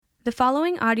The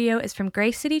following audio is from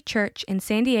Grace City Church in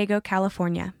San Diego,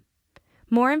 California.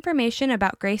 More information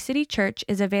about Grace City Church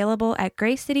is available at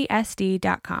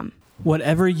gracecitysd.com.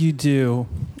 Whatever you do,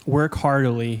 work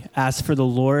heartily as for the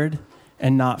Lord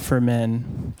and not for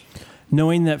men,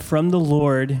 knowing that from the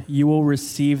Lord you will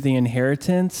receive the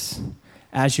inheritance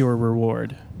as your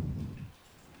reward.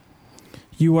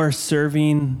 You are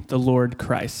serving the Lord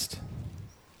Christ.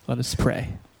 Let us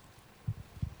pray.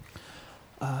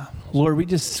 Lord,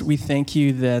 we thank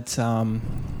you that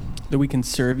that we can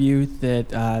serve you,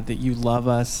 that you love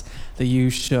us, that you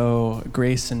show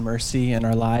grace and mercy in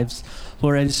our lives.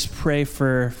 Lord, I just pray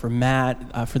for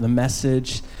Matt, for the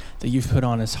message that you've put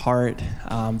on his heart,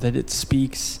 that it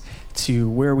speaks to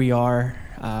where we are,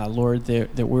 Lord,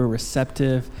 that we're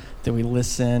receptive, that we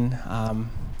listen.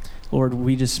 Lord,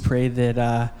 we just pray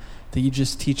that you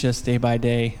just teach us day by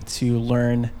day to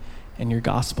learn in your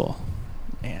gospel.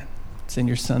 Man, it's in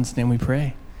your Son's name we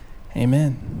pray.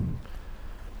 Amen.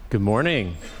 Good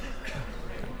morning.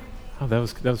 Oh, that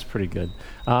was pretty good.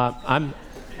 I'll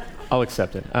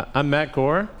accept it. I'm Matt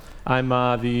Gore.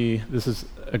 This is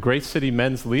a Grace City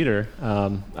men's leader.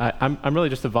 I'm really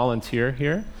just a volunteer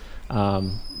here.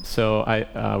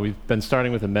 So we've been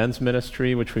starting with a men's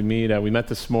ministry, which we met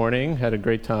this morning, had a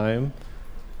great time.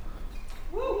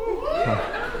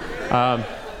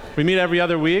 We meet every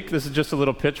other week. This is just a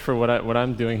little pitch for what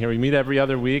I'm doing here. We meet every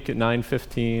other week at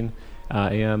 9:15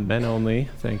 a.m. Men only.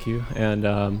 Thank you.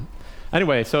 And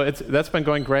anyway, so that's been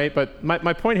going great. But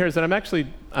my point here is that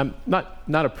I'm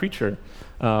not a preacher.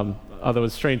 Although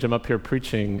it's strange, I'm up here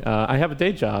preaching. I have a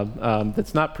day job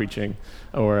that's not preaching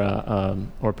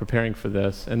or preparing for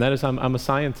this, and that is I'm a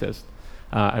scientist.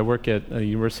 I work at a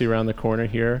university around the corner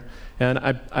here, and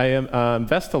I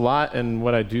invest a lot in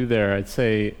what I do there. I'd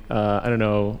say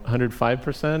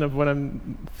 105% of what I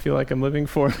feel like I'm living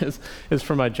for is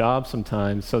for my job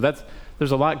sometimes. So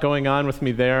there's a lot going on with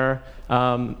me there.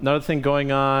 Another thing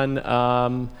going on,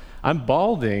 I'm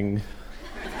balding.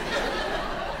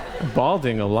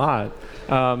 Balding a lot.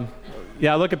 I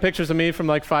look at pictures of me from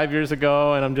like 5 years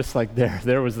ago, and I'm just like,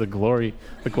 there was the glory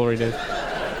days.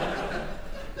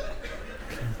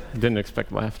 Didn't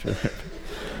expect laughter there.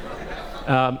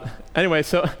 Anyway,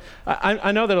 so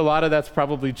I know that a lot of that's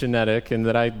probably genetic, and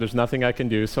that there's nothing I can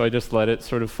do, so I just let it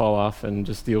sort of fall off and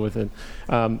just deal with it.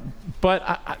 But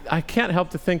I can't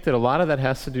help to think that a lot of that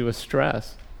has to do with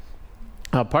stress.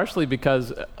 Partially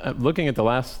because looking at the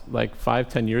last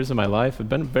 5-10 years of my life, it's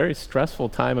been a very stressful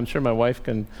time. I'm sure my wife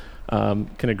can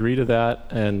agree to that,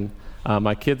 and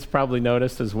my kids probably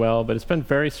noticed as well. But it's been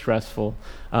very stressful.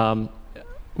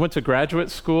 Went to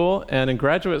graduate school, and in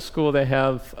graduate school they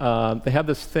have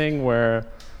this thing where,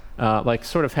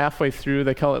 sort of halfway through,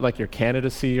 they call it your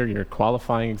candidacy or your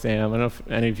qualifying exam. I don't know if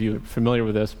any of you are familiar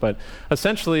with this, but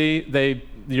essentially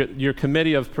your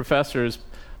committee of professors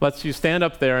lets you stand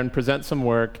up there and present some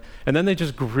work, and then they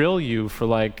just grill you for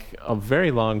a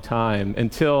very long time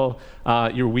until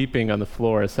you're weeping on the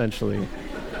floor, essentially.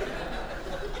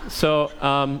 So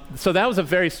that was a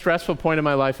very stressful point in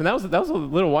my life, and that was a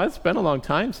little while. It's been a long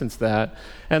time since that.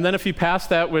 And then if you pass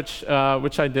that, which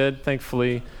I did,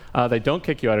 thankfully, they don't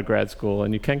kick you out of grad school,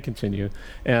 and you can continue.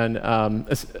 And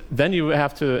then you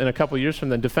have to, in a couple of years from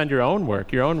then, defend your own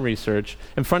work, your own research,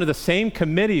 in front of the same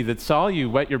committee that saw you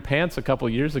wet your pants a couple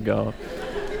of years ago.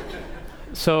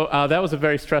 So that was a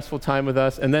very stressful time with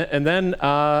us. And then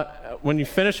when you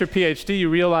finish your PhD, you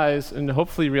realize, and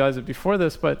hopefully you realize it before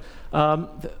this, but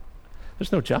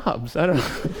there's no jobs. I don't know.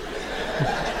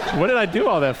 What did I do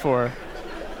all that for?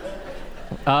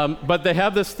 But they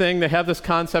have this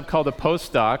concept called a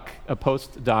postdoc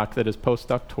that is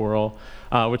postdoctoral,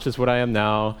 which is what I am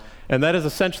now. And that is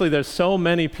essentially, there's so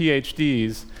many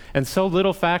PhDs and so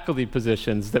little faculty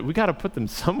positions that we got to put them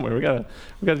somewhere. We got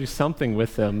to do something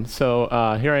with them. So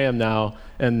here I am now,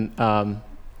 and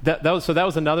that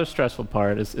was another stressful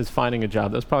part is finding a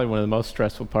job. That was probably one of the most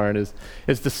stressful part is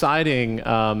deciding.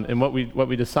 And what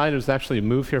we decided was actually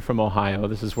move here from Ohio.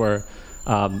 This is where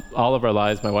all of our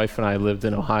lives, my wife and I lived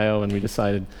in Ohio, and we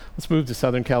decided let's move to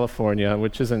Southern California,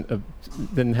 which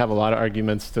didn't have a lot of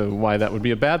arguments to why that would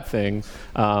be a bad thing.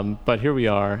 But here we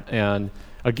are, and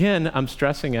again, I'm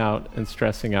stressing out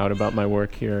about my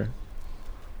work here.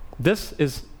 This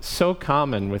is so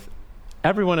common with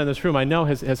everyone in this room. I know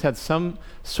has had some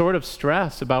sort of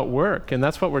stress about work, and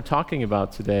that's what we're talking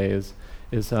about today is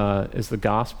the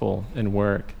gospel and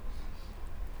work.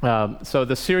 So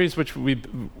the series, which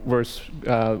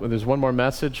there's one more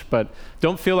message, but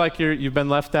don't feel like you've been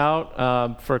left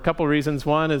out for a couple reasons.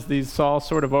 One is these all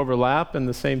sort of overlap in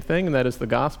the same thing, and that is the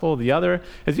gospel. The other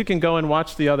is you can go and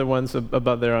watch the other ones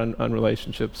above there on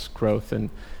relationships, growth, and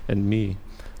me.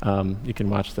 You can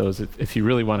watch those if you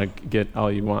really want to get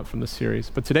all you want from the series.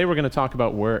 But today we're going to talk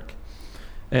about work.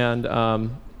 And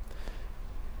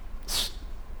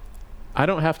I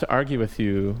don't have to argue with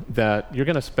you that you're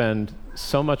going to spend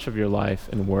so much of your life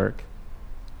in work.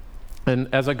 And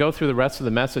as I go through the rest of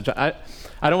the message, I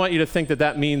don't want you to think that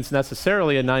that means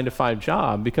necessarily a 9-to-5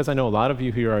 job, because I know a lot of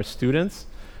you here are students.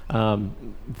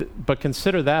 But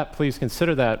consider that, please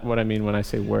consider that what I mean when I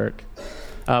say work.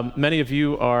 Many of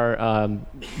you are,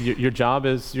 your job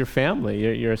is your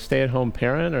family. You're a stay-at-home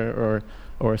parent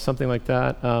or something like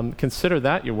that. Consider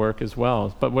that your work as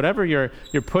well. But whatever you're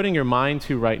putting your mind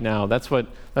to right now, that's what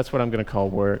I'm going to call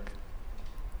work.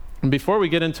 And before we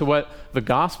get into what the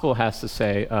gospel has to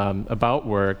say about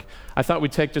work, I thought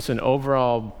we'd take just an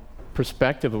overall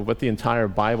perspective of what the entire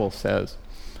Bible says.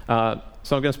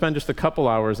 So I'm going to spend just a couple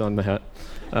hours on that.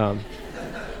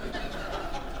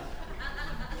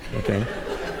 Okay.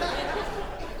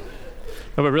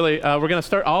 No, but really, we're going to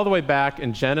start all the way back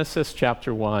in Genesis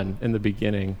chapter 1, in the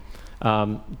beginning.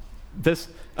 This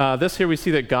here we see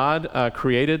that God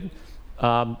created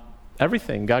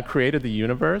everything. God created the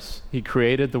universe. He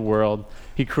created the world.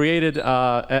 He created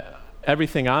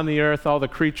everything on the earth, all the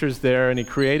creatures there, and he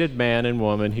created man and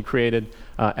woman. He created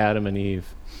Adam and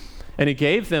Eve. And he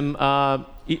gave them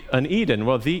an Eden,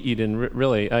 well, the Eden,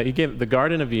 really. He gave the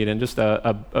Garden of Eden, just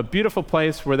a beautiful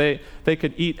place where they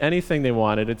could eat anything they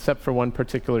wanted, except for one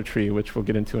particular tree, which we'll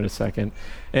get into in a second.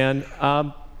 And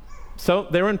so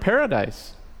they were in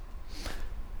paradise.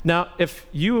 Now, if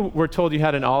you were told you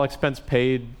had an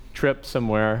all-expense-paid trip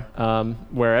somewhere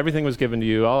where everything was given to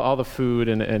you, all the food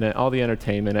and all the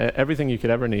entertainment, everything you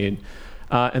could ever need,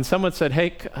 and someone said,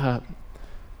 hey,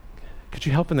 could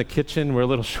you help in the kitchen? We're a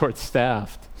little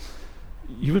short-staffed.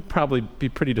 You would probably be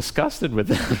pretty disgusted with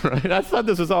that, right? I thought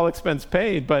this was all expense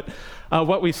paid, but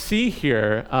what we see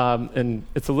here, and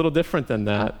it's a little different than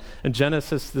that. In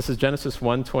Genesis, this is Genesis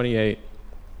 1:28.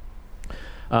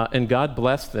 And God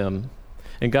blessed them,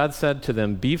 and God said to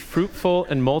them, "Be fruitful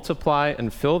and multiply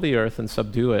and fill the earth and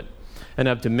subdue it, and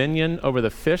have dominion over the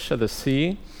fish of the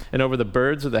sea and over the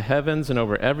birds of the heavens and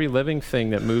over every living thing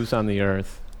that moves on the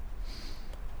earth."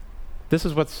 This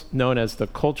is what's known as the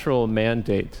cultural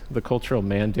mandate. The cultural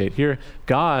mandate. Here,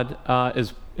 God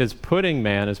is putting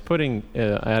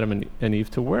Adam and Eve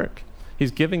to work.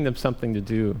 He's giving them something to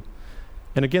do.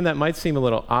 And again, that might seem a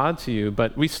little odd to you,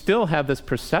 but we still have this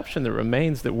perception that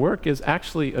remains that work is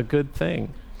actually a good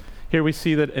thing. Here we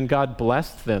see that, and God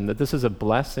blessed them, that this is a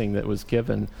blessing that was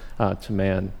given to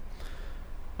man.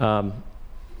 Modern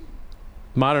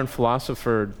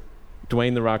philosopher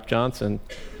Dwayne "The Rock" Johnson,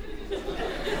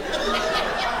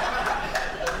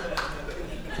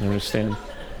 I understand.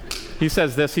 He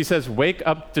says this, he says, "Wake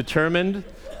up determined,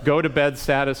 go to bed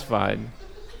satisfied."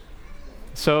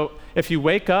 So if you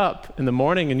wake up in the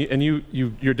morning and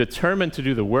you're determined to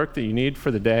do the work that you need for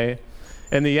the day,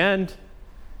 in the end,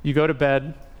 you go to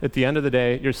bed, at the end of the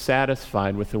day, you're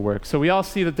satisfied with the work. So we all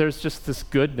see that there's just this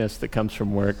goodness that comes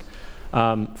from work.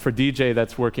 For DJ,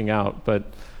 that's working out, but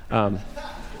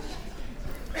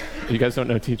you guys don't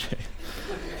know DJ.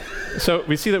 So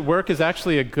we see that work is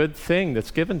actually a good thing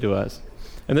that's given to us.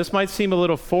 And this might seem a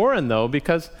little foreign, though,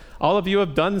 because all of you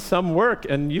have done some work,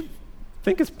 and you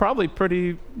think it's probably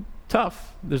pretty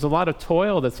tough. There's a lot of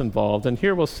toil that's involved. And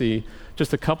here we'll see,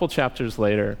 just a couple chapters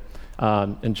later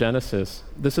in Genesis,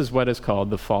 this is what is called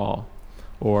the fall,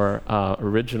 or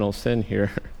original sin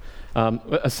here.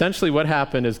 Essentially what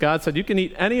happened is God said, you can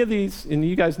eat any of these, and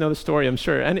you guys know the story, I'm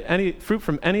sure, any fruit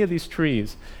from any of these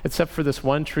trees, except for this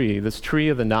one tree, this tree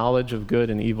of the knowledge of good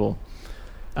and evil.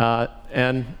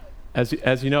 And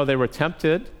as you know, they were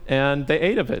tempted, and they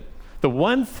ate of it. The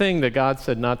one thing that God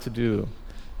said not to do,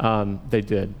 they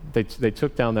did. They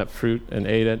took down that fruit and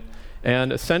ate it.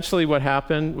 And essentially what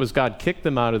happened was God kicked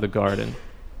them out of the garden.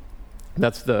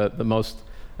 That's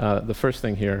the first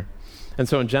thing here. And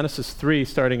so in Genesis 3,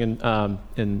 starting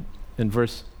in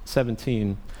verse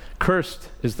 17, "Cursed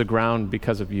is the ground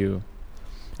because of you.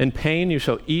 In pain you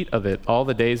shall eat of it all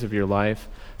the days of your life.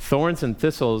 Thorns and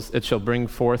thistles it shall bring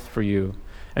forth for you.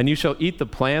 And you shall eat the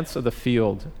plants of the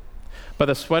field. By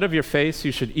the sweat of your face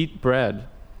you should eat bread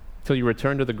till you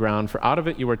return to the ground. For out of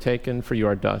it you were taken, for you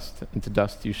are dust, and to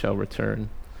dust you shall return."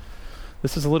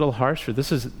 This is a little harsher.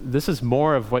 This is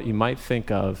more of what you might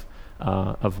think of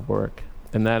work.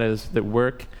 And that is that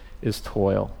work is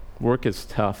toil. Work is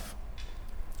tough.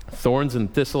 Thorns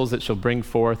and thistles it shall bring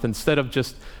forth. Instead of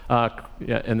just,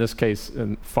 in this case,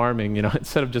 in farming,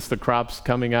 instead of just the crops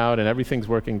coming out and everything's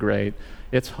working great,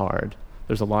 it's hard.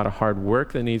 There's a lot of hard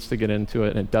work that needs to get into it,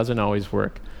 and it doesn't always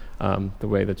work the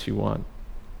way that you want.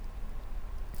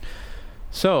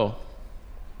 So,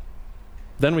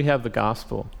 Then we have the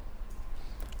gospel.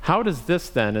 How does this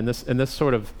then, in this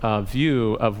sort of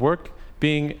view of work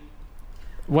being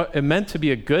what it meant to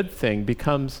be a good thing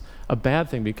becomes a bad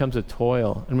thing, becomes a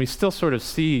toil, and we still sort of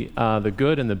see the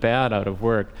good and the bad out of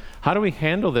work. How do we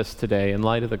handle this today in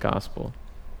light of the gospel?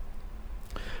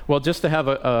 Well, just to have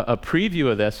a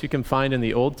preview of this, you can find in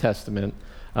the Old Testament,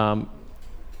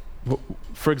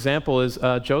 for example, is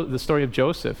the story of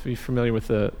Joseph. Are you familiar with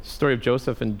the story of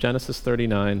Joseph in Genesis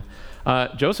 39?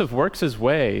 Joseph works his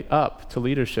way up to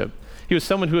leadership. He was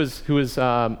someone who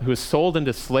was sold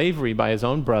into slavery by his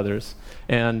own brothers,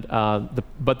 and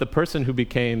but the person who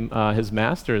became his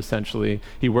master, essentially,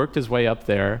 he worked his way up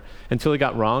there until he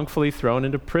got wrongfully thrown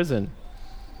into prison.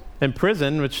 In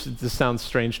prison, which this sounds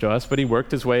strange to us, but he worked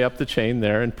his way up the chain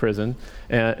there in prison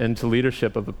into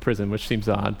leadership of a prison, which seems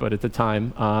odd, but at the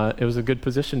time, it was a good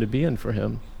position to be in for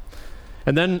him.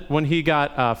 And then when he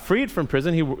got freed from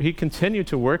prison, he continued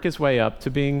to work his way up to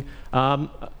being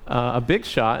a big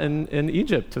shot in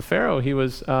Egypt. To Pharaoh, he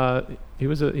was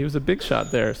a big shot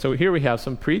there. So here we have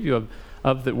some preview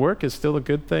of that work is still a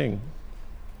good thing.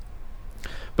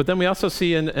 But then we also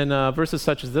see in verses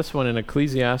such as this one in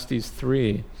Ecclesiastes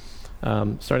 3,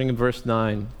 starting in verse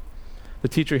 9, the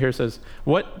teacher here says,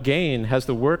 "What gain has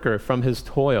the worker from his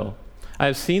toil? I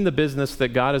have seen the business that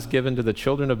God has given to the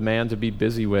children of man to be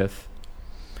busy with.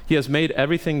 He has made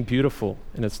everything beautiful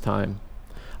in its time.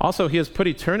 Also, he has put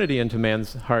eternity into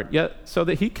man's heart, yet so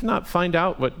that he cannot find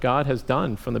out what God has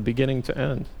done from the beginning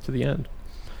to the end.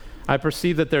 I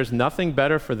perceive that there's nothing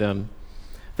better for them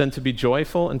than to be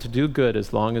joyful and to do good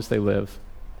as long as they live.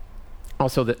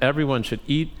 Also, that everyone should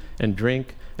eat and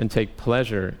drink and take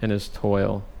pleasure in his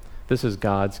toil. This is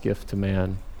God's gift to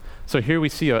man." So here we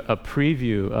see a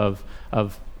preview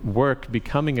of work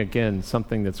becoming again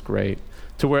something that's great,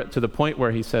 to the point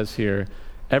where he says here,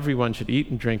 everyone should eat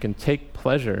and drink and take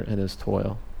pleasure in his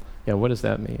toil. Yeah, what does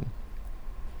that mean?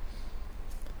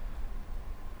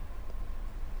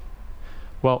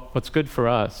 Well, what's good for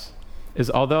us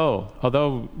is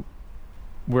although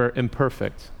we're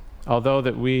imperfect, although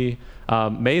that we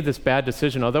made this bad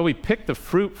decision, although we picked the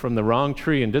fruit from the wrong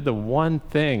tree and did the one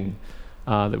thing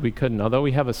that we couldn't, although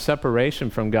we have a separation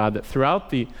from God, that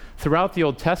throughout the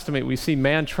Old Testament we see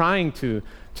man trying to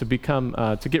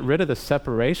get rid of the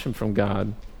separation from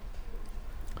God.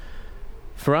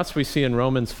 For us, we see in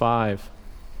Romans 5,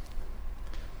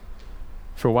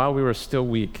 "For while we were still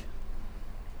weak,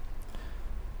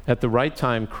 at the right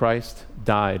time Christ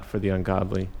died for the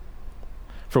ungodly.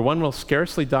 For one will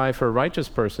scarcely die for a righteous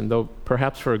person, though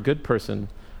perhaps for a good person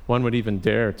one would even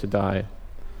dare to die.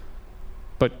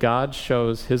 But God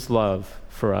shows his love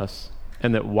for us,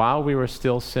 and that while we were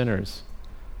still sinners,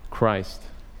 Christ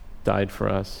died for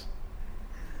us."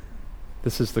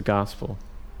 This is the gospel.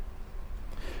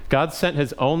 God sent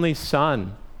his only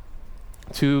Son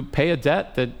to pay a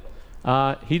debt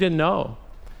that he didn't know,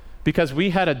 because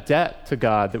we had a debt to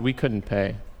God that we couldn't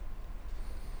pay.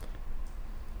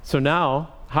 So now,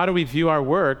 how do we view our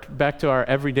work back to our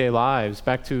everyday lives,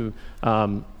 back to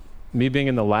me being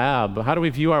in the lab? How do we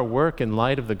view our work in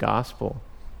light of the gospel?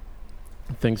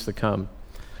 Things to come.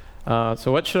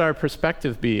 So what should our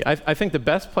perspective be? I think the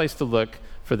best place to look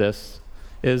for this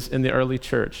is in the early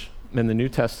church, in the New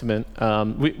Testament.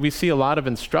 We see a lot of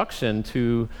instruction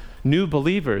to new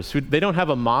believers. They don't have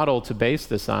a model to base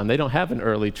this on. They don't have an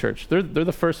early church. They're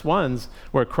the first ones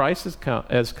where Christ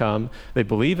has come. They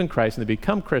believe in Christ and they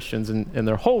become Christians, and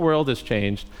their whole world has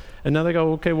changed. And now they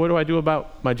go, okay, what do I do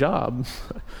about my job?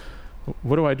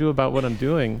 What do I do about what I'm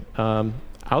doing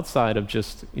outside of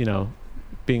just,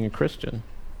 being a Christian?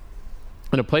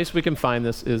 And a place we can find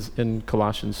this is in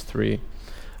Colossians 3.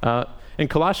 In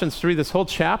Colossians 3, this whole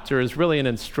chapter is really an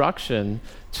instruction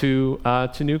to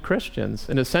new Christians.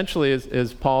 And essentially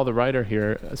is Paul, the writer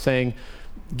here, saying,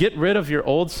 get rid of your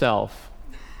old self.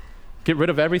 Get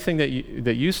rid of everything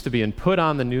that used to be and put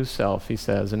on the new self, he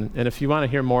says. And if you want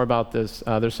to hear more about this,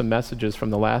 there's some messages from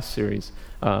the last series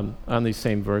on these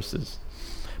same verses.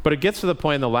 But it gets to the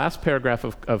point in the last paragraph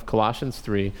of Colossians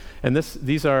 3, and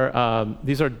these are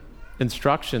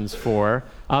instructions for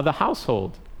the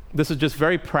household. This is just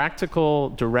very practical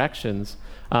directions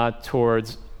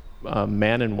towards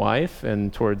man and wife,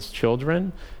 and towards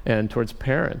children, and towards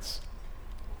parents.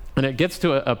 And it gets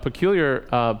to a peculiar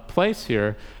place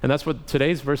here, and that's what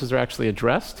today's verses are actually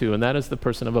addressed to, and that is the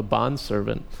person of a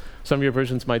bondservant. Some of your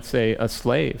versions might say a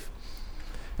slave.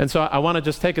 And so I want to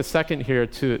just take a second here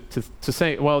to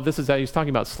say, well, this is how he's talking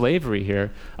about slavery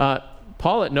here.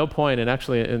 Paul at no point, and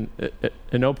actually in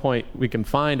no point we can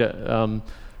find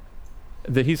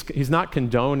that he's not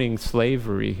condoning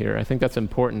slavery here. I think that's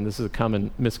important. This is a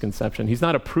common misconception. He's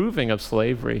not approving of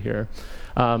slavery here.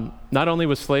 Not only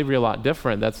was slavery a lot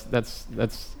different,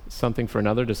 that's something for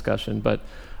another discussion, but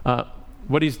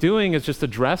what he's doing is just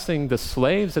addressing the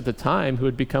slaves at the time who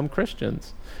had become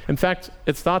Christians. In fact,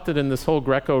 it's thought that in this whole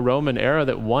Greco-Roman era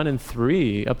that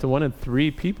up to 1 in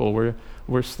 3 people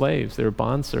were slaves. They were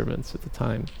bondservants at the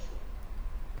time.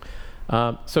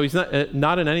 So he's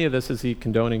not in any of this is he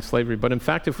condoning slavery. But in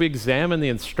fact, if we examine the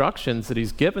instructions that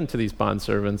he's given to these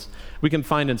bondservants, we can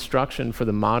find instruction for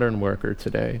the modern worker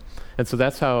today. And so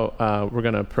that's how we're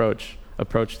going to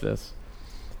approach this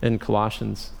in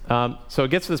Colossians. So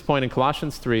it gets to this point in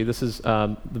Colossians 3. This is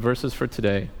the verses for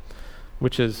today,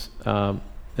 which is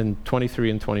in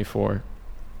 23 and 24.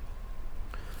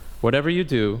 Whatever you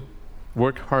do,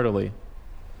 work heartily,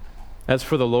 as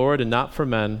for the Lord and not for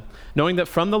men, knowing that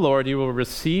from the Lord you will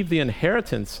receive the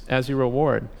inheritance as your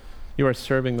reward. You are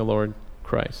serving the Lord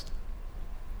Christ.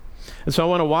 And so I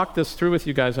want to walk this through with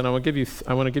you guys, and I want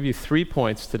to give you 3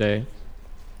 points today.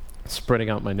 Spreading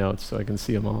out my notes so I can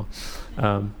see them all,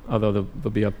 although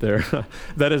they'll be up there.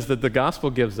 That is that the gospel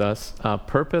gives us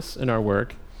purpose in our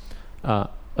work, a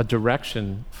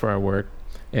direction for our work,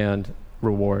 and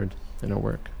reward in our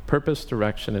work. Purpose,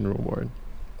 direction, and reward.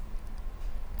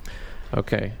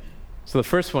 Okay, so the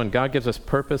first one, God gives us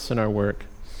purpose in our work.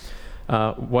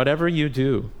 Whatever you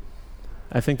do,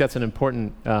 I think that's an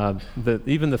important,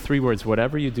 even the 3 words,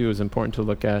 whatever you do is important to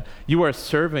look at. You are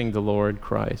serving the Lord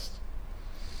Christ.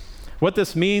 What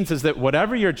this means is that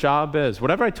whatever your job is,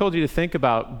 whatever I told you to think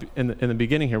about in the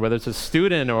beginning here, whether it's a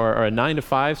student or a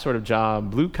 9-to-5 sort of job,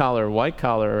 blue collar, white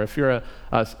collar, or if you're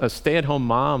a stay-at-home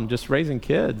mom just raising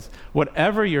kids,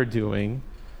 whatever you're doing,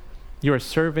 you are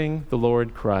serving the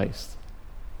Lord Christ.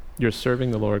 You're serving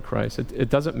the Lord Christ. It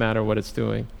doesn't matter what it's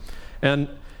doing. And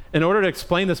in order to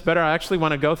explain this better, I actually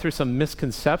want to go through some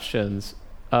misconceptions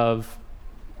of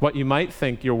what you might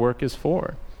think your work is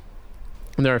for.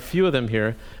 And there are a few of them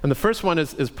here. And the first one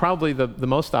is probably the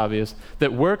most obvious,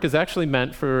 that work is actually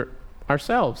meant for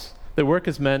ourselves. That work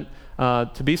is meant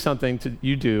to be something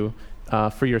you do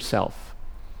for yourself.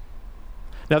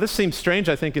 Now, this seems strange,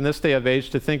 I think, in this day of age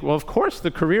to think, well, of course,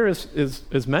 the career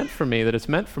is meant for me, that it's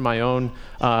meant for my own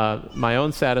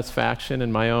satisfaction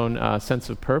and my own sense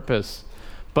of purpose.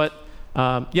 But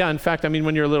in fact, I mean,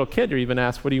 when you're a little kid, you're even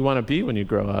asked, what do you want to be when you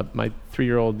grow up? My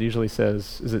 3-year-old usually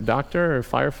says, is it doctor or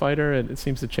firefighter? And it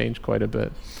seems to change quite a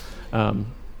bit.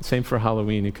 Same for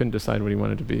Halloween. He couldn't decide what he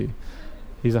wanted to be.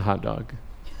 He's a hot dog.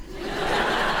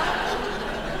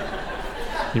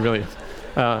 He really is.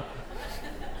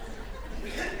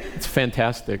 It's a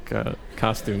fantastic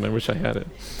costume. I wish I had it.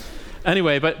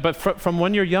 Anyway, but from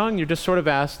when you're young, you're just sort of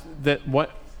asked that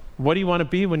what do you want to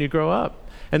be when you grow up?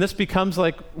 And this becomes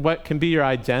like what can be your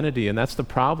identity, and that's the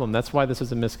problem. That's why this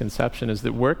is a misconception, is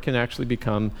that work can actually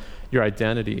become your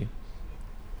identity.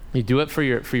 You do it for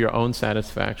your own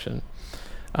satisfaction.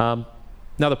 Now,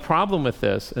 the problem with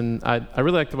this, and I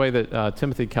really like the way that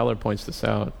Timothy Keller points this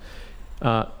out,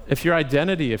 if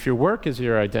your work is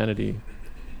your identity,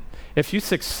 if you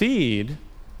succeed,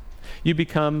 you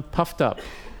become puffed up.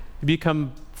 You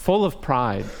become full of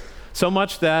pride. So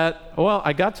much that, well,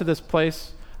 I got to this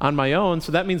place on my own,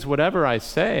 so that means whatever I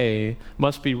say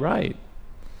must be right.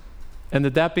 And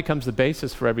that becomes the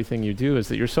basis for everything you do, is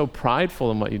that you're so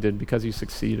prideful in what you did because you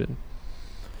succeeded.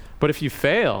 But if you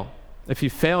fail,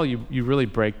 you really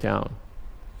break down.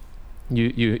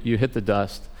 You hit the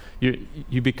dust.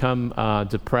 You become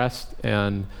depressed,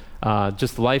 and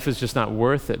just life is just not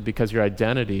worth it because your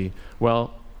identity,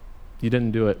 well, you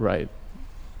didn't do it right.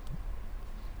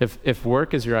 If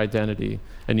work is your identity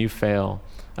and you fail,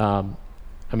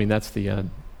 that's the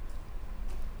end.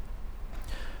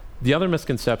 The other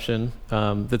misconception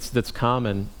that's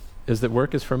common is that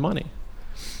work is for money.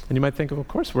 And you might think, of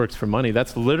course work's for money.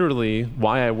 That's literally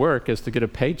why I work, is to get a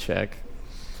paycheck.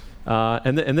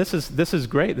 And this is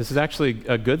great. This is actually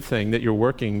a good thing that you're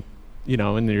working,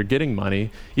 and you're getting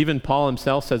money. Even Paul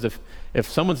himself says if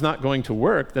someone's not going to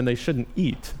work, then they shouldn't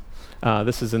eat.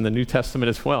 This is in the New Testament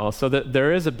as well. So that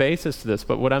there is a basis to this.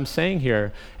 But what I'm saying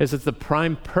here is that the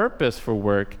prime purpose for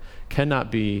work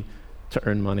cannot be to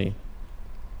earn money.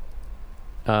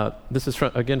 This is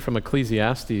from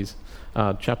Ecclesiastes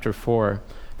chapter 4.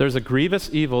 There's a grievous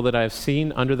evil that I have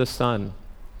seen under the sun.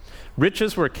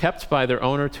 Riches were kept by their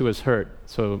owner to his hurt.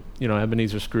 So,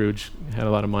 Ebenezer Scrooge had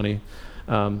a lot of money.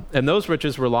 And those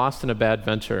riches were lost in a bad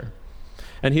venture.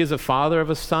 And he is a father of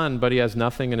a son, but he has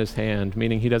nothing in his hand,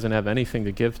 meaning he doesn't have anything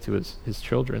to give to his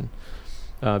children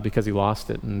because he lost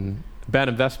it. And bad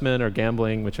investment or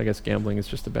gambling, which I guess gambling is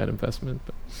just a bad investment.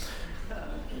 But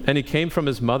And he came from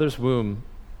his mother's womb.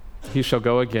 He shall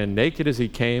go again, naked as he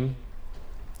came,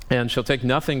 and shall take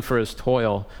nothing for his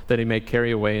toil that he may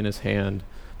carry away in his hand.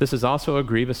 This is also a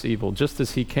grievous evil. Just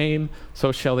as he came,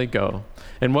 so shall he go.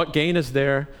 And what gain is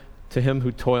there to him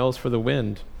who toils for the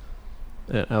wind?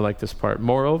 I like this part.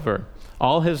 Moreover,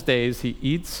 all his days he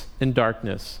eats in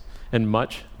darkness and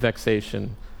much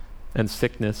vexation and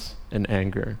sickness and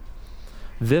anger.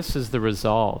 This is the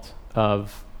result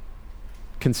of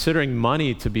considering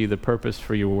money to be the purpose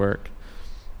for your work,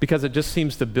 because it just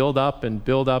seems to build up and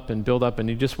build up and build up, and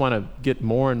you just want to get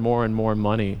more and more and more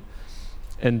money.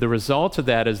 And the result of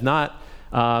that is not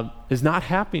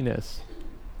happiness.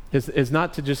 Is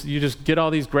not to you just get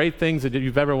all these great things that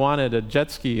you've ever wanted, a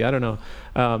jet ski, I don't know.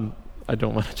 I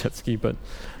don't want a jet ski,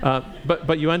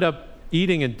 but you end up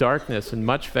eating in darkness and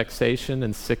much vexation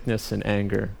and sickness and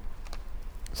anger.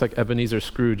 It's like Ebenezer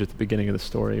Scrooge at the beginning of the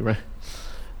story, right?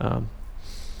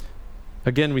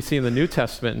 Again, we see in the New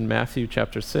Testament in Matthew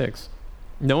chapter 6,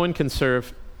 no one can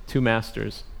serve two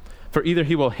masters, for either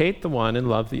he will hate the one and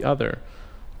love the other,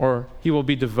 or he will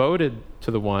be devoted to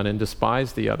the one and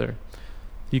despise the other.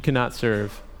 You cannot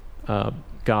serve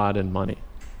God and money.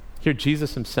 Here,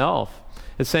 Jesus himself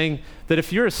is saying that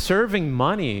if you're serving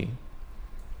money,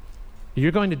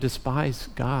 you're going to despise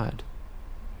God.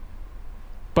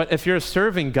 But if you're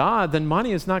serving God, then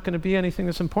money is not going to be anything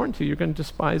that's important to you. You're going to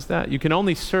despise that. You can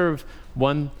only serve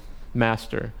one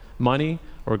master, money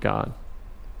or God.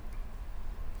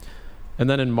 And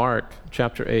then in Mark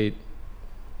chapter 8,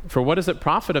 for what does it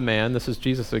profit a man, this is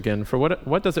Jesus again, for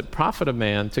what does it profit a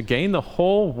man to gain the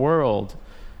whole world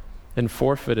and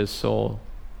forfeit his soul?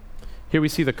 Here we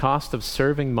see the cost of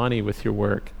serving money with your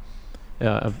work.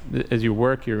 As you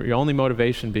work, your only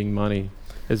motivation being money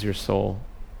is your soul.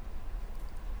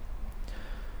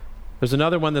 There's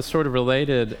another one that's sort of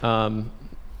related, and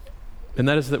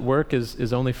that is that work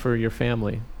is only for your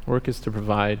family. Work is to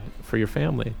provide for your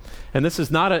family. And this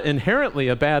is not inherently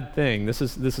a bad thing. This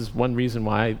is one reason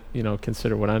why I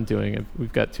consider what I'm doing.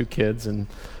 We've got 2 kids, and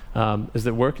is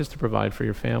that work is to provide for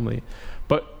your family.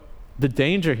 But the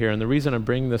danger here, and the reason I'm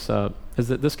bringing this up, is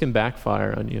that this can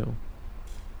backfire on you.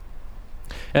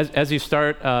 As you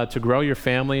start to grow your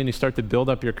family and you start to build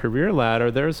up your career ladder,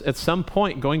 there's at some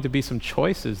point going to be some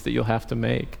choices that you'll have to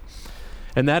make.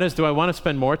 And that is, do I want to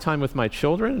spend more time with my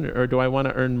children, or do I want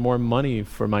to earn more money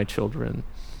for my children?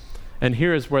 And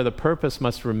here is where the purpose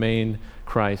must remain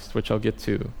Christ, which I'll get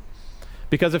to.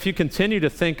 Because if you continue to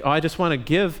think, I just want to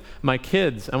give my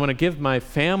kids, I want to give my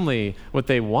family what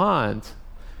they want,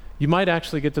 you might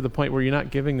actually get to the point where you're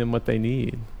not giving them what they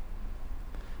need.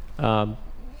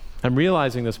 I'm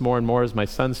realizing this more and more as my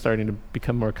son's starting to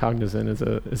become more cognizant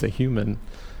as a human.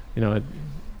 I'm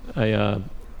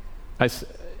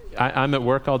at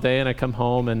work all day, and I come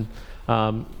home, and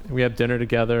we have dinner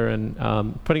together,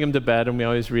 and putting him to bed, and we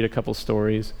always read a couple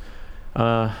stories.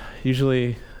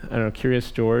 Usually,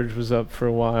 Curious George was up for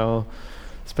a while.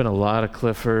 It's been a lot of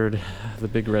Clifford, the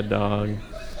big red dog.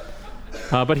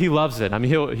 But he loves it. I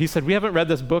mean, he said, we haven't read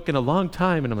this book in a long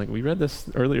time, and I'm like, we read this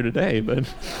earlier today,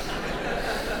 but...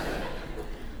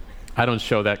 I don't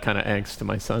show that kind of angst to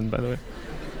my son, by the way.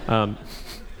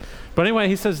 But anyway,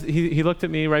 he says, he looked at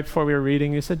me right before we were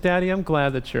reading. He said, Daddy, I'm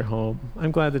glad that you're home.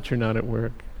 I'm glad that you're not at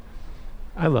work.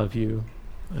 I love you.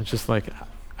 It's just like,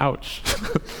 ouch.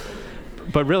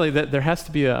 But really, there has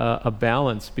to be a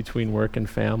balance between work and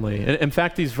family. In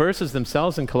fact, these verses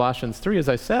themselves in Colossians 3, as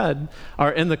I said,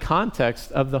 are in the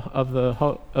context of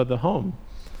the home.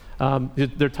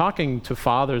 They're talking to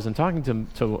fathers and talking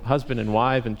to husband and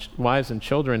wives and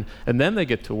children, and then they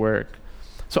get to work.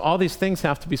 So all these things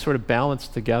have to be sort of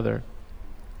balanced together.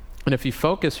 And if you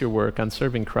focus your work on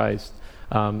serving Christ,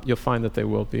 you'll find that they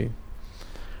will be.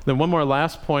 Then one more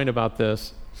last point about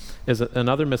this is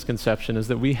another misconception is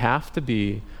that we have to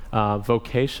be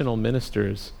vocational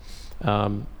ministers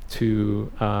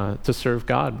to serve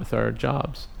God with our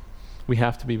jobs. We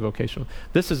have to be vocational.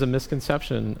 This is a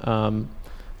misconception.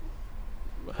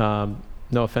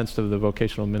 No offense to the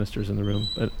vocational ministers in the room,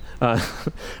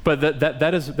 but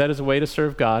that is a way to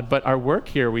serve God. But our work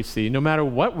here, we see, no matter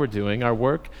what we're doing, our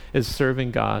work is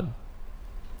serving God.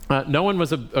 No one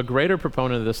was a greater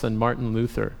proponent of this than Martin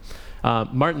Luther.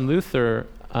 Martin Luther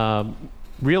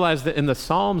realized that in the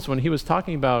Psalms, when he was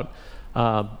talking about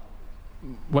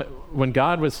when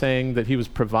God was saying that he was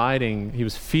providing, he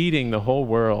was feeding the whole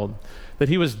world, that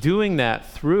he was doing that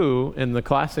through, in the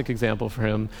classic example for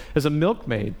him, is a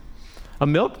milkmaid. A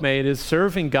milkmaid is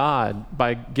serving God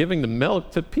by giving the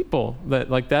milk to people.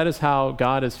 That is how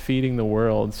God is feeding the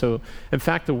world. So, in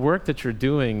fact, the work that you're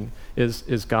doing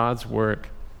is God's work.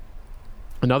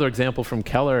 Another example from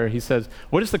Keller, he says,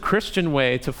 what is the Christian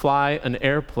way to fly an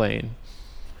airplane?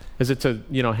 Is it to,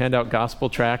 hand out gospel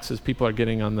tracts as people are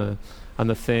getting on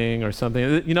the thing or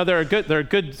something? There are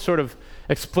good sort of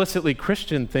explicitly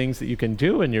Christian things that you can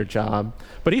do in your job.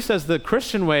 But he says the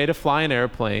Christian way to fly an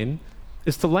airplane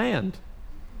is to land.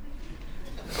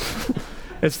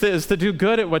 It's to do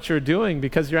good at what you're doing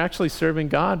because you're actually serving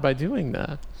God by doing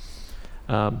that.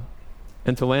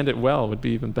 And to land it well would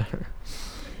be even better.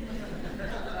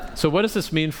 So what does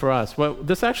this mean for us? Well,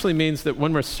 this actually means that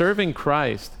when we're serving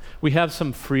Christ, we have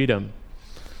some freedom.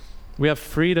 We have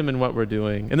freedom in what we're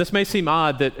doing. And this may seem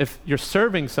odd that if you're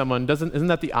serving someone, isn't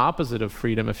that the opposite of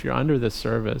freedom if you're under this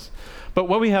service? But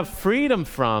what we have freedom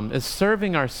from is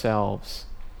serving ourselves.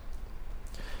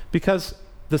 Because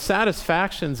the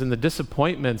satisfactions and the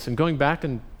disappointments and going back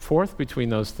and forth between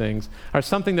those things are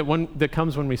something that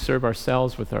comes when we serve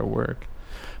ourselves with our work.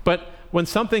 But when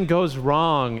something goes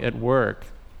wrong at work,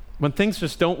 when things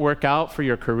just don't work out for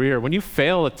your career, when you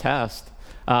fail a test,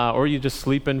 or you just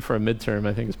sleep in for a midterm,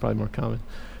 I think is probably more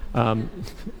common.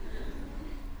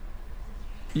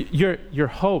 Your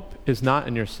hope is not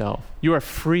in yourself. You are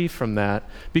free from that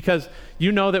because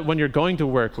you know that when you're going to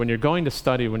work, when you're going to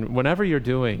study, whenever you're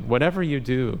doing, whatever you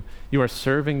do, you are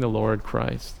serving the Lord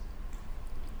Christ.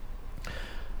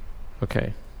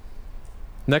 Okay.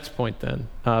 Next point then.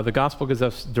 The gospel gives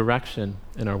us direction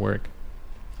in our work.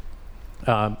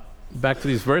 Back to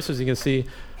these verses, you can see,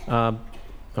 I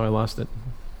lost it.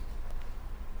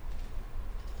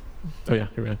 Oh yeah,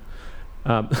 here we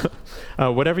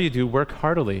are. Whatever you do, work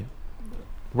heartily.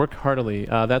 Work heartily.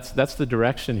 That's the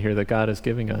direction here that God is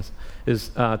giving us, is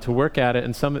to work at it.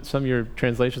 And some of your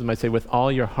translations might say with all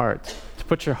your heart, to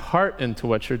put your heart into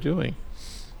what you're doing.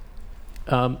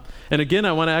 And again,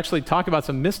 I want to actually talk about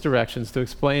some misdirections to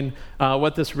explain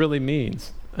what this really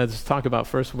means. Let's talk about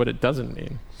first what it doesn't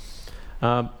mean.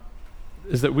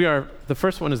 The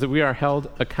first one is that we are held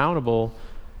accountable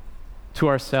to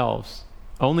ourselves.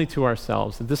 Only to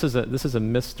ourselves. This is a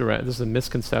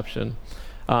misconception.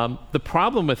 The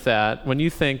problem with that, when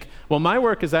you think, well, my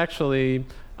work is actually,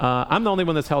 I'm the only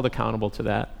one that's held accountable to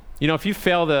that. If you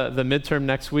fail the midterm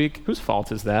next week, whose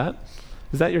fault is that?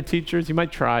 Is that your teacher's? You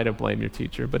might try to blame your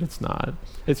teacher, but it's not.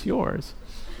 It's yours.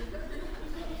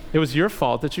 It was your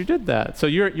fault that you did that. So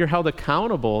you're held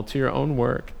accountable to your own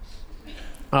work.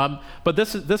 But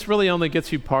this really only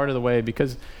gets you part of the way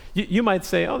because you might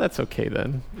say, oh, that's okay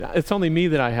then. It's only me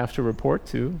that I have to report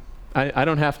to. I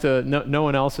don't have to, no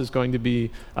one else is going to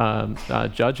be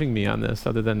judging me on this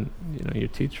other than your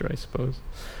teacher, I suppose.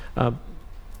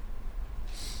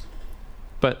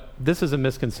 But this is a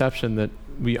misconception that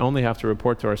we only have to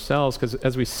report to ourselves because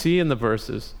as we see in the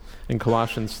verses in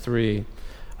Colossians 3,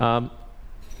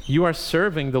 you are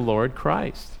serving the Lord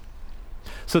Christ.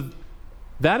 So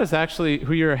that is actually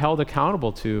who you're held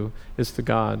accountable to, is to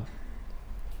God.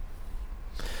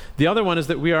 The other one is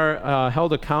that we are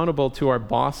held accountable to our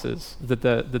bosses,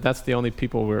 that's the only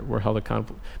people we're held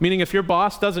accountable. Meaning if your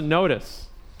boss doesn't notice,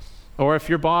 or if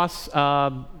your boss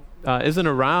isn't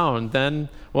around, then,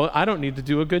 well, I don't need to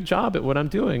do a good job at what I'm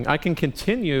doing. I can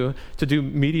continue to do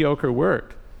mediocre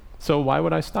work. So why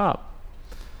would I stop?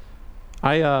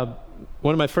 One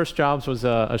of my first jobs was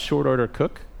a short order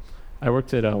cook. I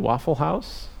worked at a Waffle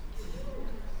House.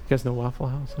 You guys know Waffle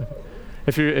House? Okay.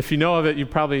 If you know of it, you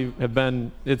probably have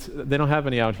been. They don't have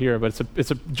any out here, but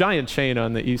it's a giant chain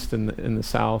on the east and in the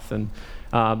south. And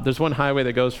there's one highway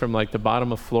that goes from like the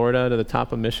bottom of Florida to the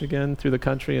top of Michigan through the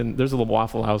country, and there's a little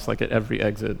Waffle House like at every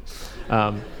exit.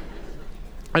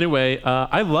 Anyway,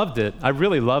 I loved it. I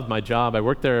really loved my job. I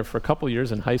worked there for a couple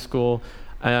years in high school,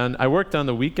 and I worked on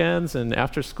the weekends and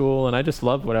after school, and I just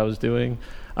loved what I was doing.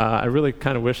 I really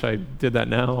kind of wish I did that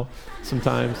now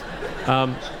sometimes.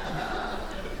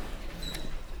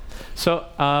 So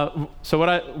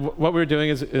what we were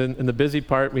doing is in the busy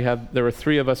part, there were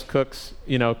 3 of us cooks,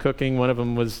 cooking. One of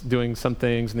them was doing some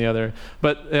things and the other.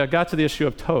 But it got to the issue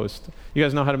of toast. You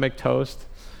guys know how to make toast?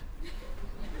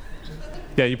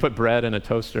 Yeah, you put bread in a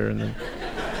toaster and then...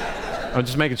 I'm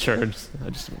just making sure.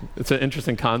 It's an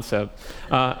interesting concept.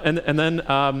 And then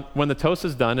when the toast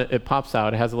is done, it pops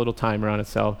out. It has a little timer on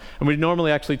itself. And we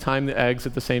normally actually time the eggs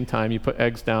at the same time. You put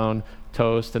eggs down,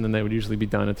 toast, and then they would usually be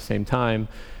done at the same time.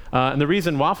 And the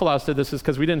reason Waffle House did this is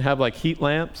because we didn't have like heat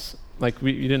lamps. You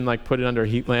didn't like put it under a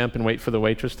heat lamp and wait for the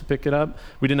waitress to pick it up.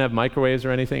 We didn't have microwaves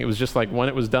or anything. It was just like when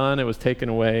it was done, it was taken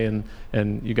away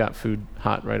and you got food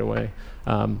hot right away.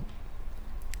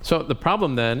 So the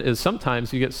problem then is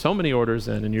sometimes you get so many orders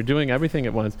in and you're doing everything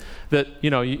at once that,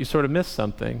 you sort of miss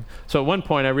something. So at one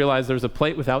point I realized there was a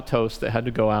plate without toast that had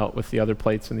to go out with the other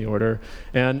plates in the order.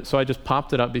 And so I just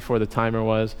popped it up before the timer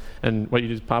was. And what you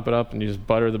just pop it up and you just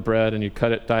butter the bread and you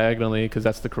cut it diagonally because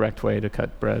that's the correct way to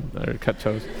cut bread or cut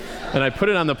toast. And I put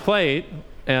it on the plate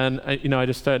and I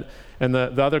just started, and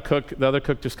the other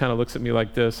cook just kind of looks at me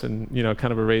like this and,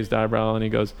 kind of a raised eyebrow, and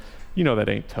he goes, that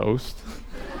ain't toast.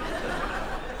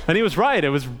 And he was right. It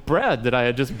was bread that I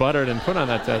had just buttered and put on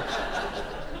that toast.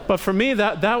 But for me,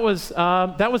 that was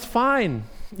fine.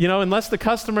 Unless the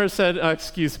customer said,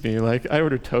 excuse me, I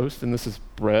ordered toast and this is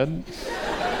bread.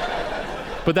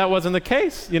 But that wasn't the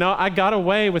case. I got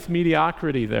away with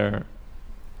mediocrity there.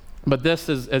 But this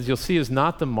is, as you'll see, is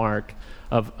not the mark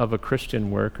of a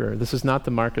Christian worker. This is not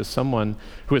the mark of someone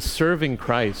who is serving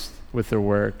Christ with their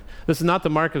work. This is not the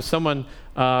mark of someone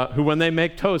who, when they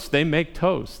make toast, they make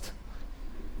toast.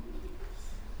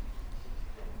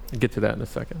 I'll get to that in a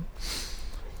second.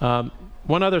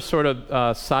 One other sort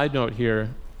of side note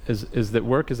here is that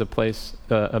work is a place,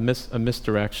 a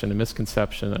misdirection, a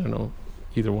misconception, I don't know,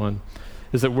 either one,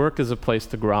 is that work is a place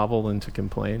to grovel and to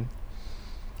complain.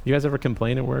 You guys ever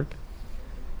complain at work?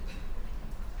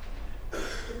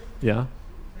 Yeah?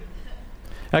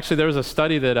 Actually, there was a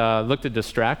study that looked at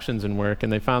distractions in work,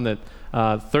 and they found that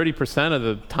 30% of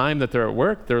the time that they're at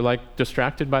work, they're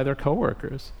distracted by their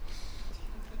coworkers.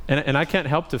 And I can't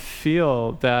help to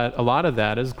feel that a lot of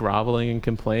that is groveling and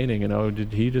complaining.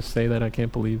 Did he just say that? I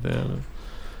can't believe that.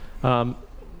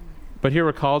 But here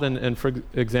we're called, for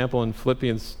example, in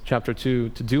Philippians chapter 2,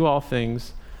 to do all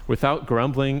things without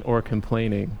grumbling or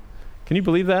complaining. Can you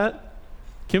believe that?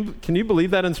 Can you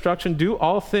believe that instruction? Do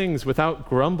all things without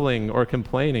grumbling or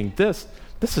complaining. This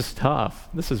is tough.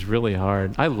 This is really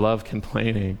hard. I love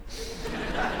complaining.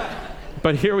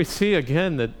 But here we see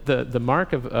again that the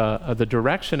mark of the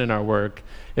direction in our work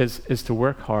is to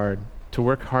work hard, to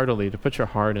work heartily, to put your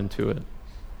heart into it.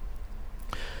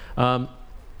 I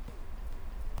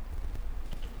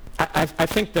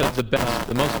think that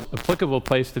the most applicable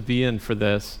place to be in for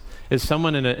this is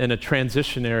someone in a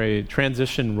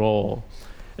transition role.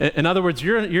 In other words,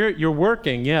 you're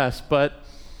working, yes, but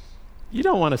you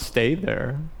don't want to stay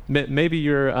there. Maybe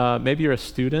you're a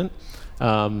student.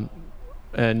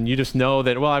 And you just know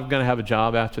that, I'm going to have a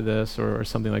job after this or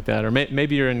something like that. Or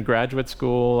maybe you're in graduate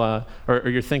school or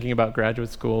you're thinking about graduate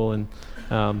school and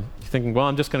you're thinking,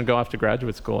 I'm just going to go off to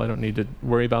graduate school. I don't need to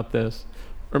worry about this.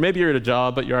 Or maybe you're at a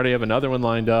job, but you already have another one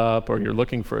lined up or you're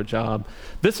looking for a job.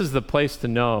 This is the place to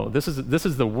know. This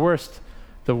is the worst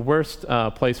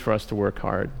place for us to work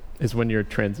hard is when you're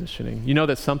transitioning. You know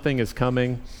that something is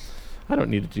coming. I don't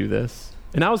need to do this.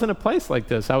 And I was in a place like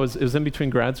this. It was in between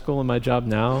grad school and my job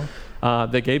now.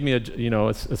 They gave me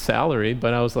a salary,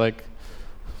 but I was like,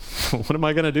 what am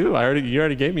I going to do? You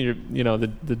already gave me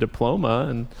the diploma,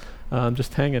 and I'm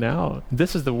just hanging out.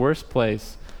 This is the worst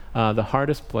place, the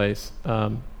hardest place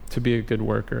to be a good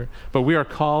worker. But we are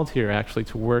called here actually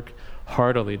to work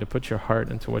heartily, to put your heart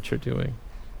into what you're doing.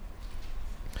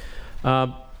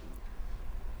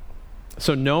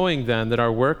 So knowing then that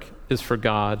our work is for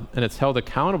God and it's held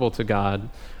accountable to God,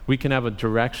 we can have a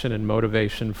direction and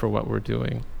motivation for what we're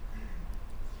doing.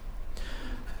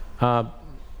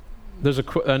 There's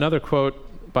another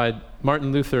quote by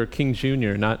Martin Luther King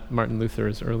Jr., not Martin Luther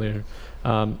as earlier.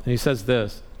 And he says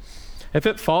this: "If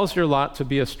it falls your lot to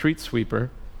be a street sweeper,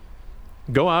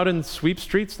 go out and sweep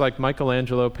streets like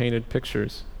Michelangelo painted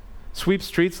pictures. Sweep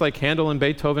streets like Handel and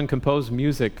Beethoven composed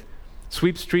music.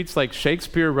 Sweep streets like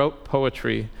Shakespeare wrote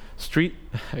poetry.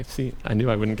 I knew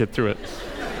I wouldn't get through it.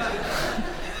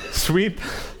 Sweep.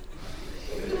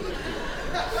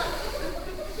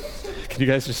 Can you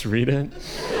guys just read it?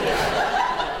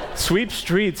 Sweep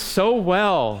streets so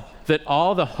well that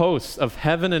all the hosts of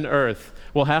heaven and earth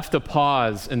will have to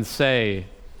pause and say,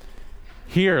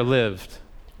 'Here lived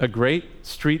a great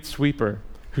street sweeper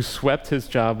who swept his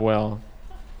job well.'"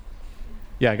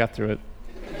 Yeah, I got through it.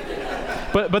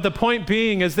 But the point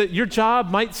being is that your job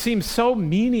might seem so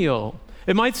menial.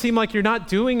 It might seem like you're not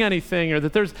doing anything or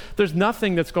that there's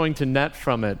nothing that's going to net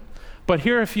from it. But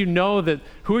here, if you know that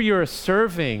who you're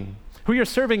serving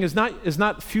is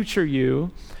not future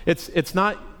you. It's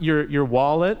not your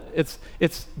wallet.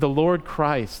 It's the Lord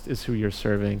Christ is who you're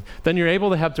serving. Then you're able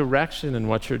to have direction in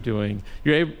what you're doing.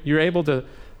 You're able to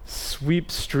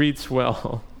sweep streets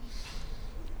well.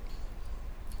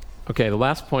 Okay, the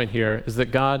last point here is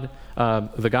that God,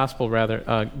 the gospel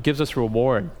rather, gives us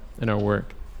reward in our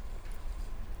work.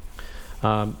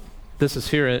 This is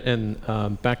here in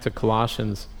back to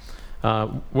Colossians.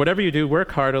 "Whatever you do,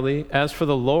 work heartily, as for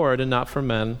the Lord and not for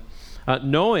men,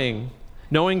 knowing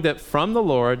knowing that from the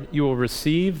Lord you will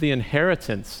receive the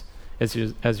inheritance as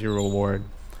your reward.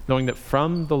 Knowing that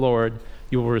from the Lord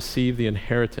you will receive the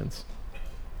inheritance.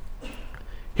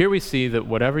 Here we see that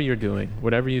whatever you're doing,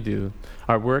 whatever you do,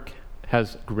 our work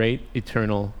has great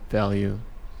eternal value.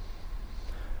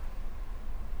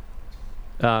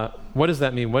 What does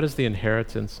that mean? What is the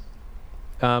inheritance?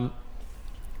 I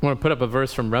want to put up a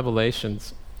verse from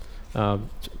Revelations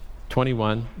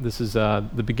 21. This is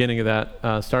the beginning of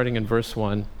that, starting in verse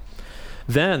 1.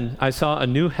 Then I saw a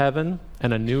new heaven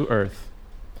and a new earth.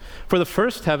 For the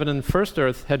first heaven and first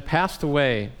earth had passed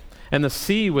away, and the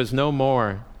sea was no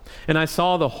more. And I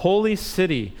saw the holy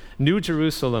city, New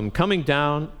Jerusalem, coming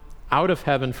down out of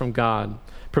heaven from God,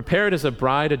 prepared as a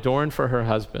bride adorned for her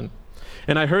husband.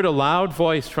 And I heard a loud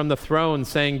voice from the throne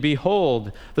saying,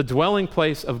 Behold, the dwelling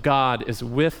place of God is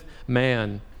with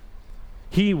man.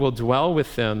 He will dwell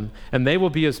with them, and they will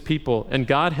be his people, and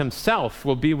God himself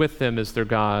will be with them as their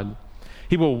God.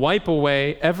 He will wipe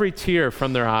away every tear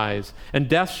from their eyes, and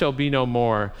death shall be no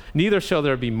more. Neither shall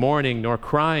there be mourning, nor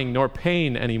crying, nor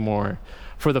pain anymore,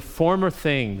 for the former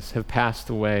things have passed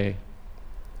away.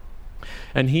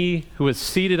 And he who is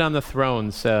seated on the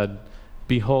throne said,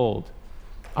 Behold,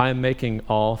 I am making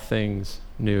all things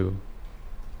new.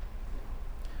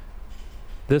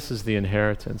 This is the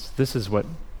inheritance. This is what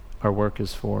our work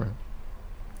is for.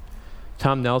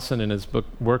 Tom Nelson, in his book,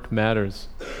 Work Matters,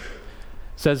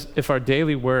 says, if our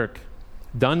daily work,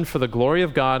 done for the glory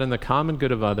of God and the common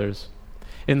good of others,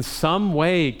 in some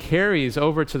way carries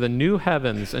over to the new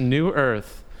heavens and new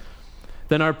earth,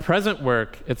 then our present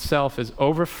work itself is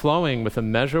overflowing with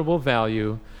immeasurable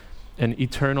value and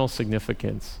eternal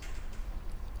significance.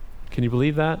 Can you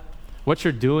believe that? What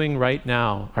you're doing right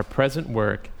now, our present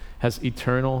work, has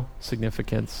eternal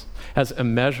significance, has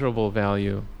immeasurable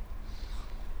value.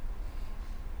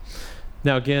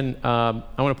 Now again, I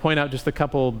want to point out just a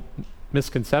couple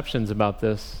misconceptions about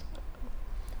this.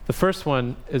 The first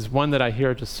one is one that I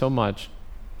hear just so much.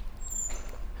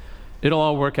 It'll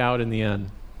all work out in the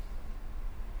end.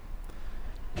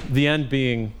 The end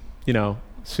being,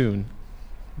 soon.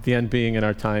 The end being in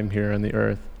our time here on the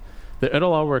earth. That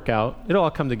it'll all work out. It'll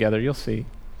all come together. You'll see.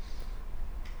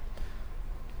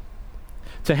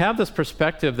 To have this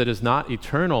perspective that is not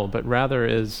eternal, but rather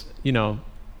is,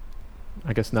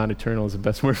 I guess non-eternal is the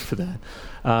best word for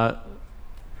that,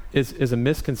 is a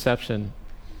misconception.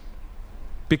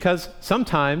 Because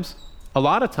sometimes, a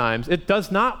lot of times, it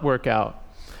does not work out.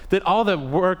 That all the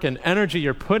work and energy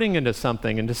you're putting into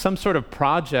something, into some sort of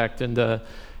project, into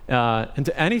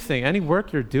anything, any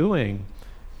work you're doing,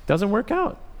 doesn't work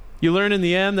out. You learn in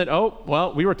the end that,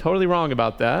 we were totally wrong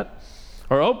about that.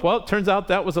 Or, it turns out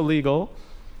that was illegal.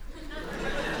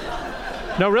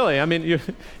 No, really. I mean, you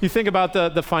think about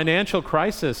the financial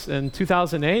crisis in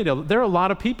 2008. There are a lot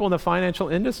of people in the financial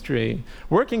industry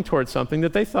working towards something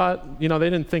that they thought, they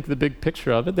didn't think the big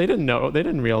picture of it. They didn't know. They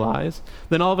didn't realize.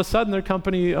 Then all of a sudden, their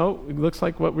company, it looks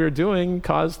like what we were doing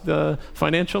caused the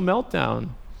financial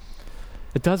meltdown.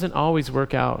 It doesn't always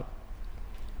work out.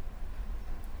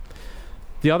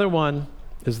 The other one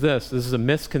is this. This is a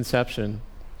misconception.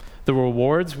 The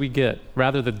rewards we get,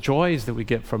 rather the joys that we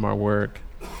get from our work,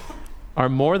 are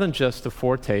more than just a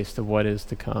foretaste of what is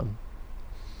to come.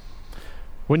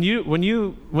 When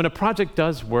a project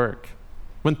does work,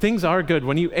 when things are good,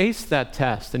 when you ace that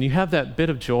test and you have that bit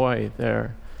of joy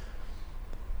there,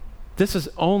 this is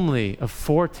only a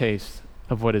foretaste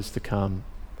of what is to come.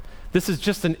 This is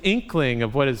just an inkling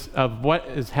of what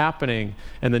is happening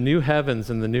in the new heavens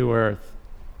and the new earth.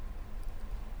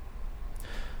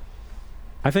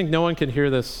 I think no one can hear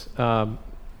this.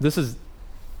 This is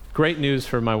great news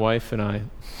for my wife and I.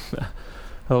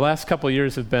 The last couple of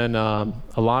years have been a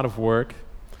lot of work.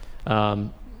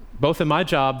 Both in my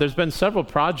job, there's been several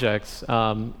projects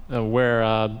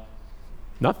where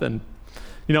nothing.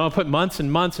 I put months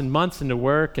and months and months into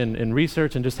work and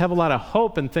research and just have a lot of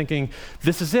hope and thinking,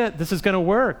 this is it. This is going to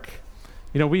work.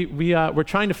 We're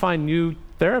trying to find new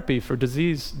therapy for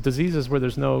diseases where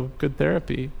there's no good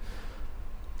therapy.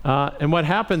 And what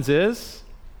happens is,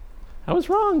 I was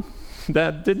wrong.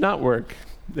 That did not work.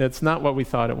 That's not what we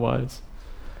thought it was.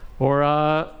 Or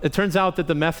it turns out that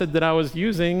the method that I was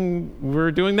using,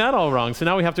 we're doing that all wrong. So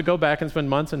now we have to go back and spend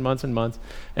months and months and months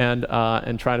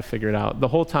and try to figure it out. The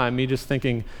whole time, me just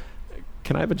thinking,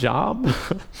 can I have a job?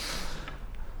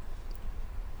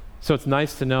 So it's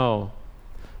nice to know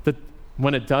that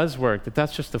when it does work,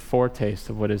 that's just a foretaste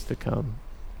of what is to come.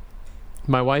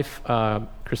 My wife,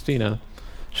 Christina,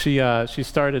 she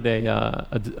started a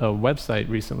website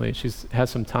recently. She has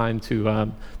some time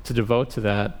to devote to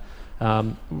that.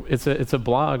 It's a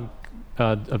blog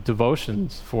of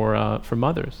devotions for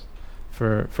mothers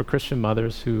for Christian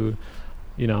mothers who,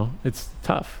 it's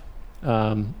tough.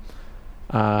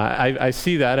 I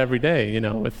see that every day,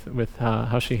 with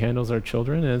how she handles our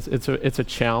children. And it's a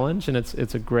challenge, and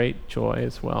it's a great joy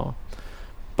as well.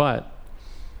 But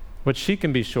what she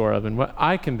can be sure of, and what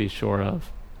I can be sure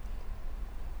of,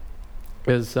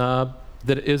 is that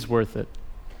it is worth it.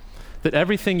 That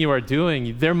everything you are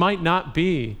doing, there might not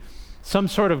be some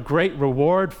sort of great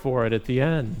reward for it at the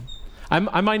end.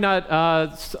 I might not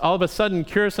all of a sudden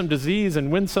cure some disease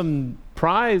and win some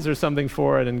prize or something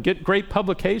for it and get great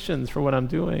publications for what I'm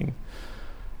doing.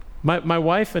 My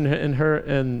wife in her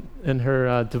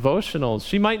devotionals,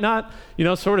 she might not,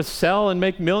 sort of sell and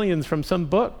make millions from some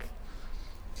book.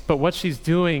 But what she's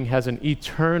doing has an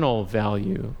eternal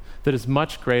value that is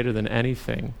much greater than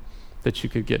anything that you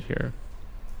could get here.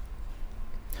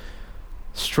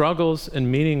 Struggles and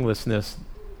meaninglessness,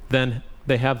 then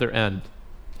they have their end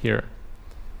here.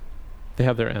 They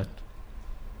have their end.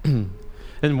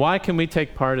 And why can we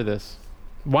take part of this?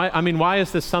 Why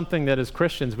is this something that as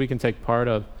Christians we can take part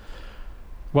of?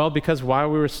 Well, because while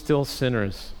we were still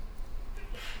sinners,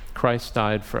 Christ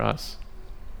died for us.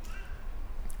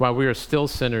 While we are still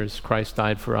sinners, Christ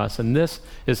died for us. And this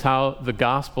is how the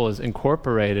gospel is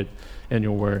incorporated in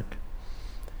your work.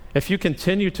 If you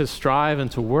continue to strive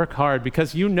and to work hard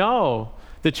because you know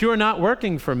that you are not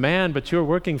working for man, but you're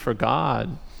working for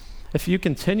God, if you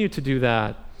continue to do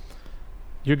that,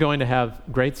 you're going to have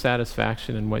great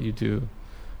satisfaction in what you do.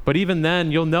 But even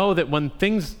then, you'll know that when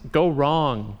things go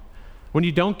wrong, when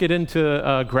you don't get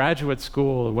into graduate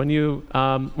school, when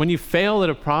you fail at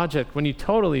a project, when you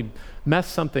totally mess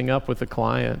something up with a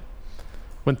client,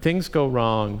 when things go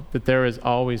wrong, that there is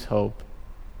always hope.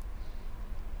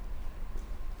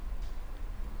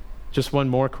 Just one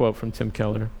more quote from Tim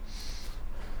Keller.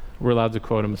 We're allowed to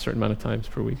quote him a certain amount of times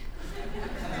per week.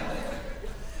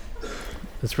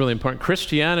 It's really important.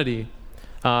 Christianity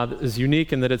is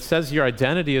unique in that it says your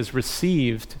identity is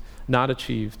received, not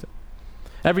achieved.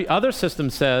 Every other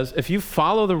system says if you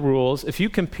follow the rules, if you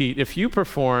compete, if you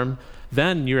perform,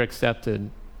 then you're accepted.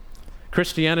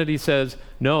 Christianity says,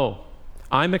 no,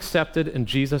 I'm accepted in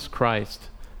Jesus Christ.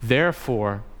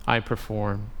 Therefore, I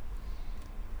perform.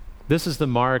 This is the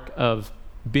mark of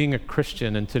being a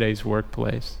Christian in today's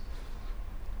workplace.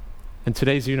 In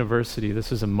today's university,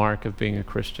 this is a mark of being a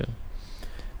Christian.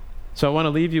 So I want to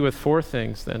leave you with 4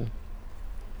 things then.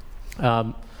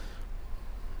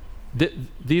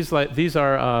 These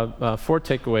are 4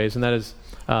 takeaways, and that is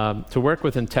to work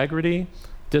with integrity,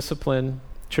 discipline,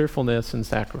 cheerfulness, and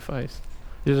sacrifice.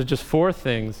 These are just 4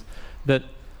 things that,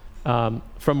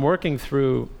 from working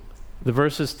through the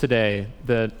verses today,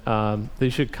 that they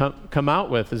should come out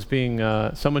with as being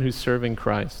someone who's serving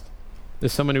Christ,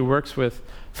 as someone who works with,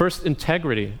 first,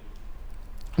 integrity.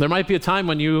 There might be a time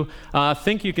when you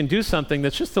think you can do something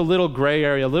that's just a little gray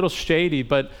area, a little shady,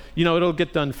 but it'll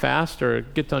get done faster,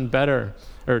 get done better,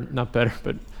 or not better,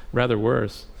 but rather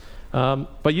worse.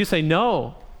 But you say,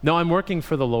 no, I'm working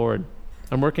for the Lord.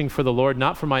 I'm working for the Lord,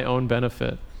 not for my own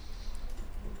benefit.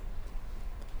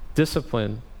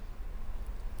 Discipline.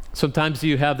 Sometimes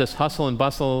you have this hustle and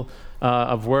bustle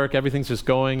of work, everything's just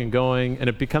going, and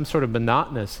it becomes sort of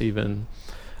monotonous even.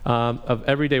 Of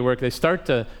everyday work, they start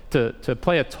to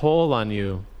play a toll on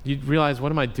you. You realize,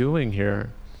 what am I doing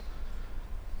here?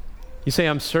 You say,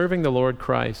 I'm serving the Lord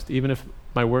Christ, even if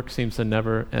my work seems to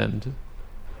never end.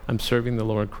 I'm serving the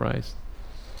Lord Christ.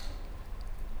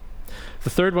 The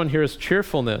third one here is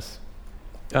cheerfulness.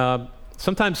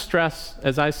 Sometimes stress,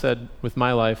 as I said with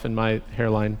my life and my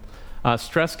hairline,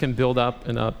 stress can build up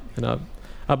and up and up.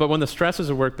 But when the stresses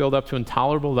of work build up to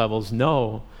intolerable levels,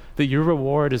 know that your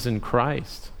reward is in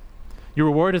Christ. Your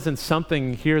reward is in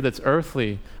something here that's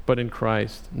earthly, but in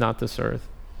Christ, not this earth.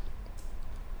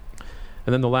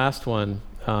 And then the last one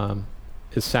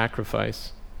is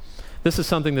sacrifice. This is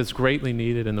something that's greatly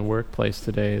needed in the workplace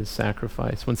today, is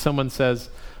sacrifice. When someone's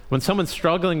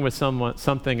struggling with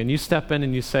something and you step in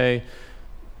and you say,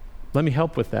 let me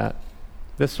help with that,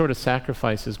 this sort of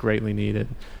sacrifice is greatly needed.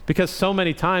 Because so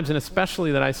many times, and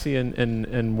especially that I see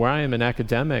in where I am in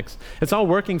academics, it's all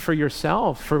working for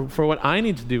yourself, for what I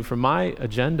need to do, for my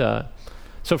agenda.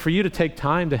 So for you to take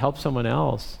time to help someone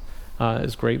else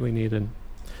is greatly needed.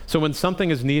 So when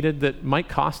something is needed that might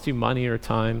cost you money or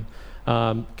time,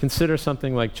 consider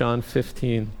something like John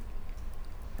 15.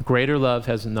 Greater love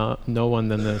has no one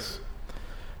than this,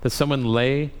 that someone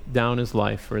lay down his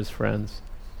life for his friends.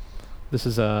 This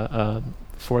is a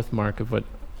 4th mark of what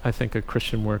I think a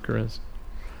Christian worker is.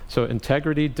 So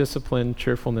integrity, discipline,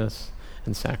 cheerfulness,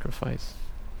 and sacrifice.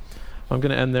 I'm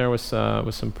going to end there with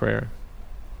some prayer.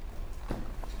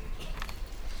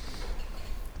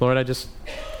 Lord,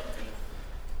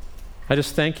 I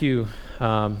just thank you,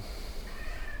 Lord,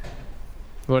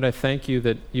 I thank you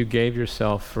that you gave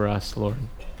yourself for us, Lord.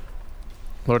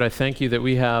 Lord, I thank you that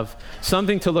we have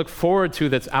something to look forward to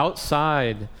that's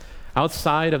outside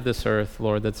of this earth,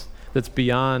 Lord, that's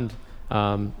beyond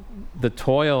the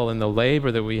toil and the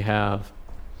labor that we have.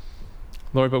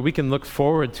 Lord, but we can look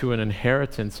forward to an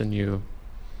inheritance in you.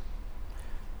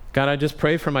 God, I just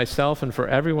pray for myself and for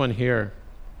everyone here,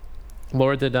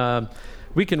 Lord, that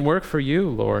we can work for you,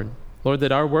 Lord. Lord,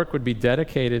 that our work would be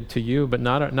dedicated to you, but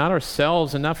not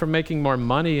ourselves, and not for making more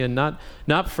money, and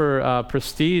not for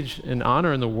prestige and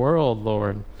honor in the world,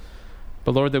 Lord.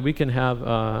 But Lord, that we can have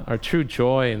our true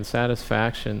joy and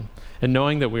satisfaction in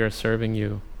knowing that we are serving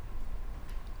you.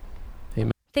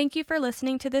 Amen. Thank you for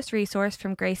listening to this resource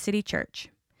from Grace City Church.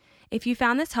 If you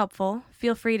found this helpful,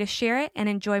 feel free to share it and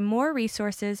enjoy more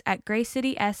resources at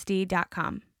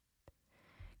gracecitysd.com.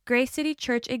 Grace City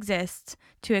Church exists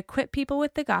to equip people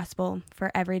with the gospel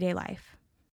for everyday life.